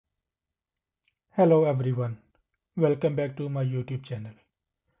Hello everyone, welcome back to my YouTube channel.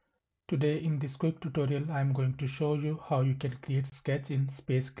 Today in this quick tutorial I am going to show you how you can create sketch in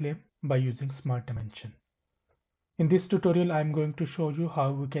SpaceClaim by using Smart Dimension. In this tutorial I am going to show you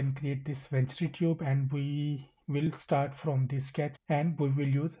how we can create this Venturi tube, and we will start from the sketch and we will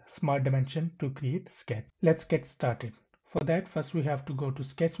use Smart Dimension to create sketch. Let's get started. For that, first we have to go to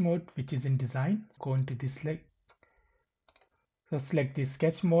sketch mode, which is in design. Go into this select the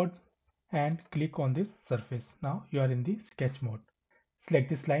sketch mode and click on this surface. Now you are in the sketch mode. Select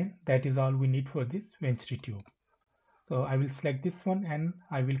this line. That is all we need for this Venturi tube. So I will select this one and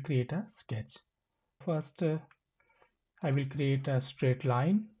I will create a sketch. First I will create a straight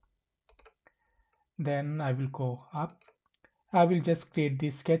line. Then I will go up. I will just create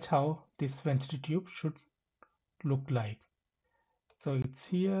the sketch how this Venturi tube should look like. So it's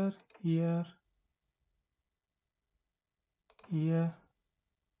here, here, here,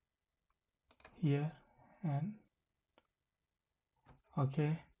 here, and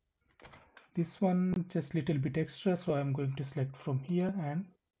okay. This one just little bit extra, so I'm going to select from here and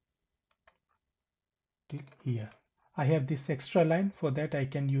till here. I have this extra line. For that I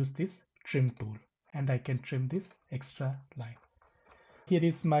can use this trim tool and I can trim this extra line. Here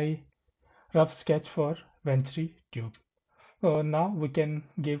is my rough sketch for Venturi tube. So now we can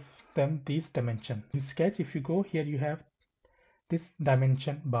give them these dimension. In sketch, if you go here, you have this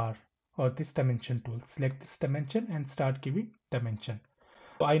dimension bar or this dimension tool. Select this dimension and start giving dimension.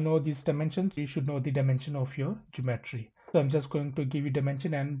 So I know these dimensions. You should know the dimension of your geometry. So I'm just going to give you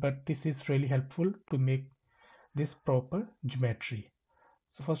dimension, but this is really helpful to make this proper geometry.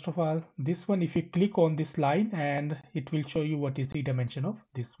 So first of all, this one, if you click on this line, and it will show you what is the dimension of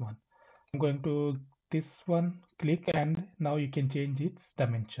this one. I'm going to this one, click, and now you can change its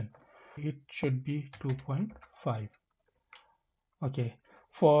dimension. It should be 2.5. Okay,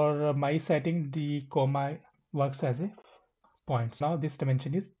 for my setting, the comma works as a point. Now this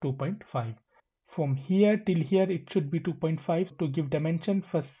dimension is 2.5. From here till here it should be 2.5. To give dimension,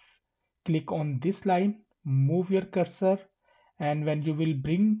 first click on this line, move your cursor, and when you will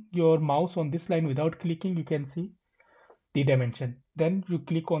bring your mouse on this line without clicking, you can see the dimension. Then you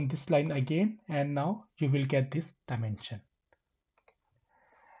click on this line again, and now you will get this dimension.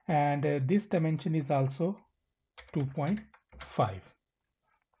 And this dimension is also 2.5.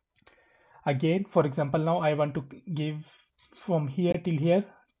 Again, for example, now I want to give from here till here,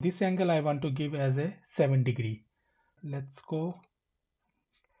 this angle I want to give as a 7 degree. Let's go,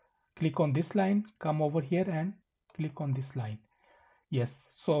 click on this line, come over here and click on this line. Yes,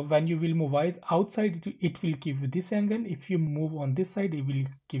 so when you will move outside, it will give you this angle. If you move on this side, it will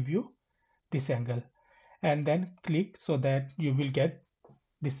give you this angle, and then click so that you will get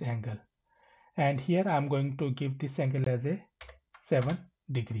this angle. And here I'm going to give this angle as a 7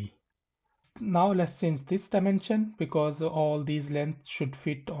 degree. Now let's change this dimension because all these lengths should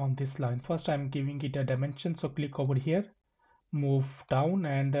fit on this line. First I'm giving it a dimension, so click over here, move down,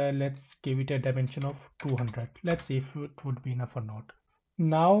 and let's give it a dimension of 200. Let's see if it would be enough or not.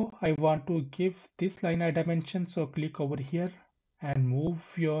 Now I want to give this line a dimension, so click over here and move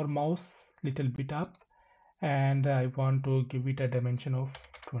your mouse little bit up, and I want to give it a dimension of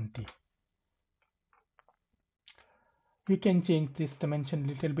 20. You can change this dimension a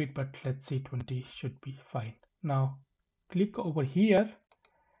little bit, but let's see, 20 should be fine. Now click over here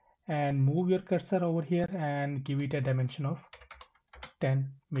and move your cursor over here and give it a dimension of 10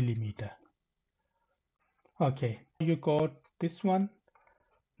 millimeter. Okay, you got this one.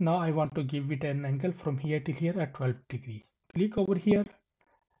 Now I want to give it an angle from here till here at 12 degree. Click over here,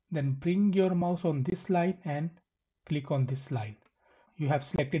 then bring your mouse on this line and click on this line. You have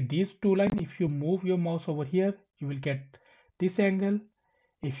selected these two lines. If you move your mouse over here, you will get this angle.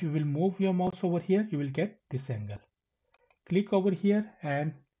 If you will move your mouse over here, you will get this angle. Click over here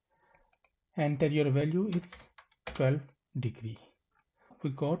and enter your value. It's 12 degree.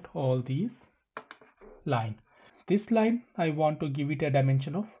 We got all these line. This line I want to give it a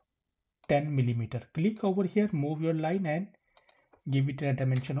dimension of 10 millimeter. Click over here, move your line and give it a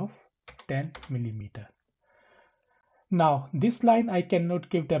dimension of 10 millimeter. Now this line I cannot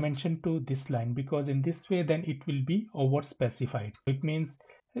give dimension to this line because in this way then it will be over specified. It means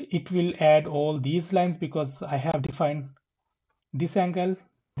it will add all these lines because I have defined this angle.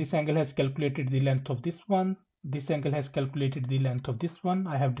 This angle has calculated the length of this one. This angle has calculated the length of this one.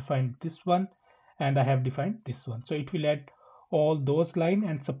 I have defined this one and I have defined this one. So it will add all those lines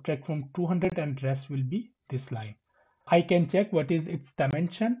and subtract from 200, and rest will be this line. I can check what is its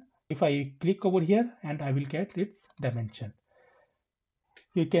dimension if I click over here, and I will get its dimension.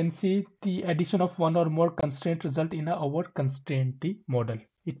 You can see the addition of one or more constraint result in our constraint model.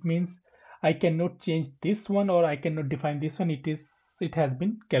 It means I cannot change this one, or I cannot define this one. It has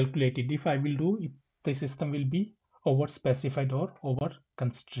been calculated. If I will do it, the system will be over specified or over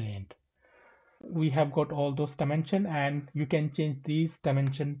constrained. We have got all those dimension, and you can change these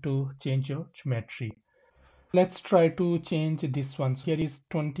dimension to change your geometry. Let's try to change this one. So here is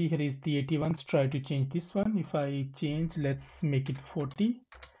 20, here is the 81. Let's try to change this one. If I change, let's make it 40,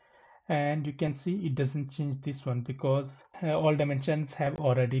 and you can see it doesn't change this one because all dimensions have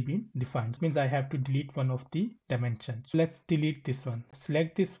already been defined. It means I have to delete one of the dimensions. So let's delete this one.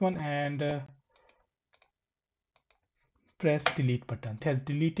 Select this one and press delete button. It has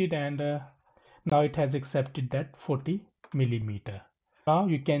deleted, and now it has accepted that 40 millimeter. Now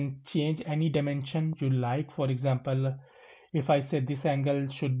you can change any dimension you like. For example, if I say this angle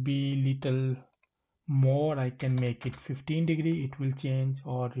should be little more, I can make it 15 degree, it will change.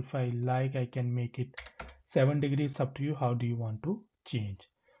 Or if I like, I can make it 7 degrees. Up to you, how do you want to change.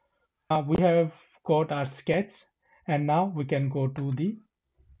 We have got our sketch, and now we can go to the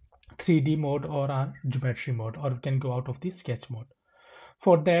 3D mode or our geometry mode, or we can go out of the sketch mode.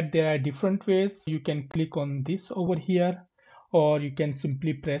 For that, there are different ways. You can click on this over here, or you can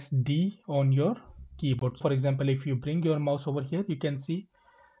simply press D on your keyboard. For example, if you bring your mouse over here, you can see,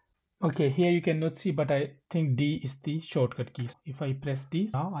 okay, here you cannot see, but I think D is the shortcut key. If I press D,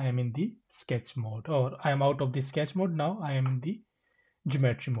 now I am in the sketch mode, or I am out of the sketch mode. Now I am in the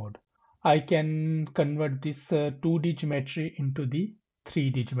geometry mode. I can convert this 2D geometry into the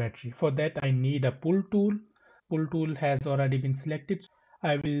 3D geometry. For that, I need a pull tool. Pull tool has already been selected.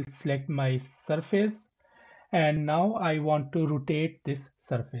 I will select my surface, and now I want to rotate this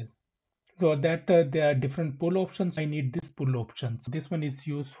surface. So that there are different pull options. I need this pull option. So this one is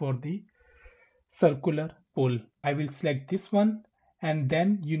used for the circular pull. I will select this one, and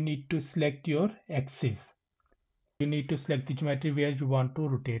then you need to select your axis. You need to select the geometry where you want to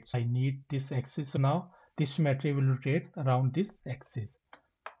rotate. So I need this axis. So now this geometry will rotate around this axis.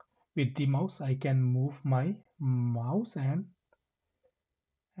 With the mouse, I can move my mouse,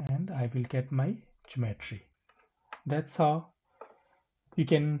 and I will get my geometry. That's how you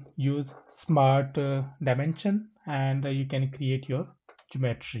can use smart dimension, and you can create your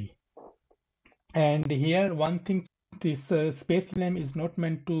geometry. And here one thing, this SpaceClaim is not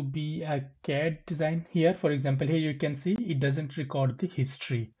meant to be a CAD design. Here, for example, here you can see it doesn't record the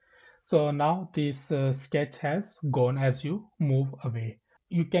history. So now this sketch has gone as you move away.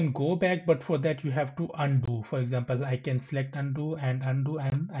 You can go back, but for that you have to undo. For example, I can select undo, and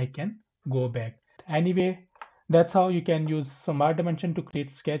I can go back. Anyway, that's how you can use smart dimension to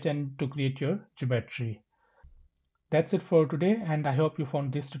create sketch and to create your geometry. That's it for today, and I hope you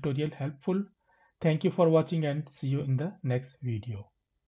found this tutorial helpful. Thank you for watching, and see you in the next video.